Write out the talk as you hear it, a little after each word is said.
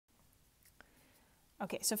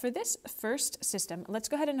Okay, so for this first system, let's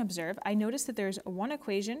go ahead and observe. I noticed that there's one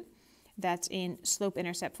equation that's in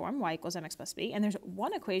slope-intercept form, y equals mx plus b, and there's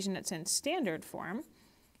one equation that's in standard form,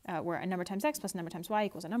 where a number times x plus a number times y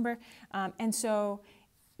equals a number. And so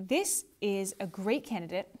this is a great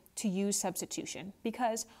candidate to use substitution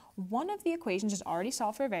because one of the equations is already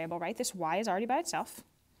solved for a variable, right? This y is already by itself,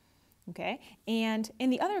 okay? And in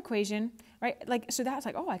the other equation, right, like, so that's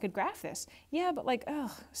like, oh, I could graph this. Yeah, but like,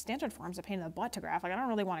 ugh, standard form's a pain in the butt to graph. Like, I don't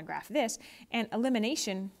really want to graph this. And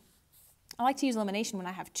elimination, I like to use elimination when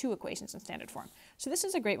I have two equations in standard form. So this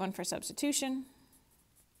is a great one for substitution.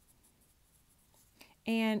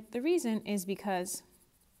 And the reason is because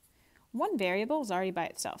one variable is already by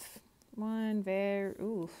itself.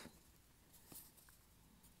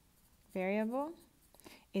 Variable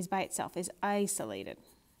is by itself, is isolated.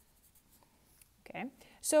 Okay,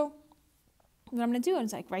 so what I'm going to do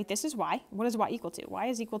is like, right, this is y. What is y equal to? Y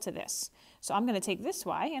is equal to this. So I'm going to take this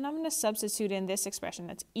y and I'm going to substitute in this expression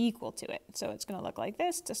that's equal to it. So it's going to look like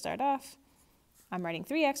this to start off. I'm writing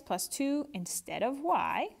 3x plus 2 instead of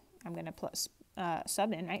y. I'm going to plus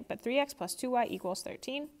sub in, right? But 3x plus 2y equals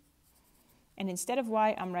 13. And instead of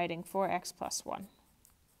y, I'm writing 4x plus 1. I'm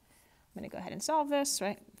going to go ahead and solve this,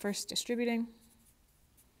 right? First distributing.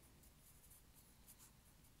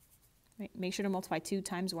 Right, make sure to multiply 2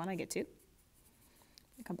 times 1, I get 2.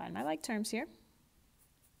 Combine my like terms here.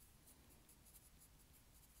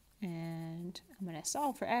 And I'm going to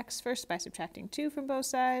solve for x first by subtracting 2 from both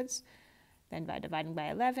sides, then by dividing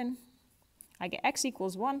by 11. I get x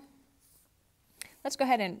equals 1. Let's go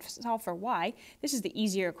ahead and solve for y. This is the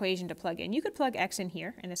easier equation to plug in. You could plug x in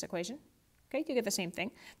here in this equation. Okay, you get the same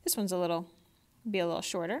thing. This one's be a little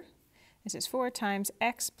shorter. This is 4 times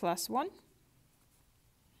x plus 1.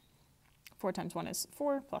 4 times 1 is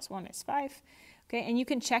 4, plus 1 is 5. Okay, and you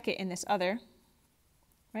can check it in this other,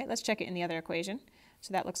 right? Let's check it in the other equation.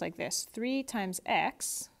 So that looks like this. 3 times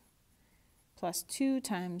x plus 2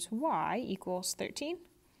 times y equals 13.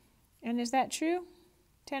 And is that true?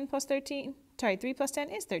 10 plus 13, sorry, 3 plus 10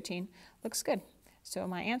 is 13. Looks good. So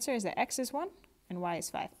my answer is that x is 1 and y is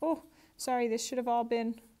 5. Oh, sorry, this should have all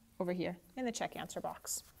been over here in the check answer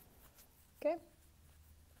box. Okay,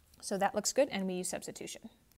 so that looks good and we use substitution.